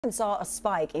Saw a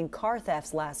spike in car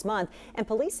thefts last month, and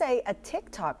police say a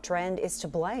TikTok trend is to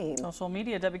blame. Social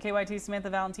media. WKYT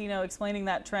Samantha Valentino explaining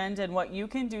that trend and what you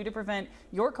can do to prevent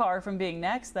your car from being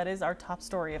next. That is our top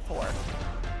story at 4.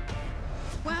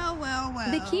 Well.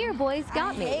 The Kia boys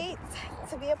got me. I hate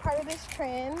to be a part of this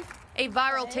trend. A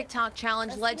viral TikTok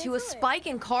challenge led to a spike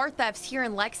in car thefts here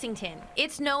in Lexington.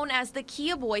 It's known as the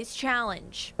Kia Boys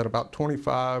Challenge. At about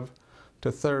 25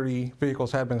 to 30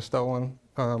 vehicles had been stolen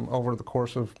over the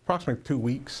course of approximately 2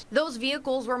 weeks. Those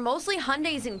vehicles were mostly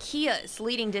Hyundais and Kias,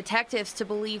 leading detectives to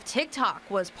believe TikTok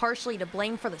was partially to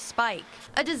blame for the spike.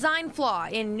 A design flaw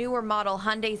in newer model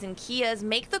Hyundais and Kias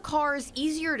make the cars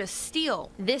easier to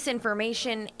steal. This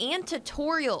information and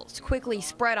tutorials quickly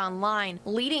spread online,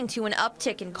 leading to an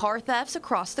uptick in car thefts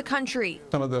across the country.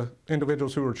 Some of the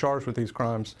individuals who were charged with these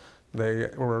crimes, they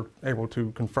were able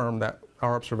to confirm that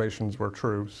our observations were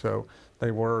true, so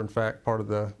they were in fact part of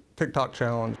the TikTok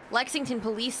challenge. Lexington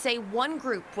police say one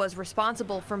group was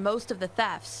responsible for most of the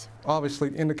thefts. Obviously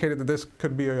indicated that this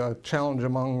could be a challenge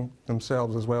among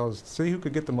themselves as well as to see who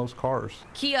could get the most cars.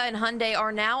 Kia and Hyundai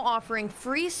are now offering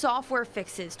free software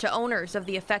fixes to owners of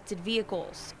the affected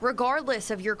vehicles.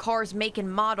 Regardless of your car's make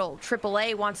and model,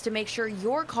 AAA wants to make sure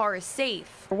your car is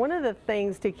safe. One of the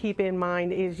things to keep in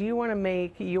mind is you want to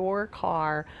make your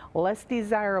car less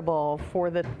desirable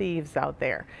for the thieves out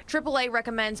there. AAA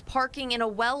recommends parking in a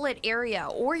well-lit area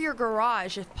or your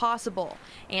garage if possible,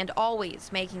 and always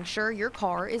making sure your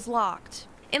car is locked.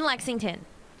 In Lexington,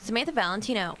 Samantha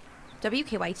Valentino,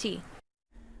 WKYT.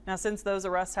 Now, since those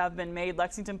arrests have been made,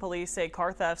 Lexington police say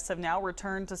car thefts have now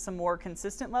returned to some more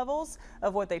consistent levels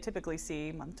of what they typically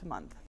see month to month.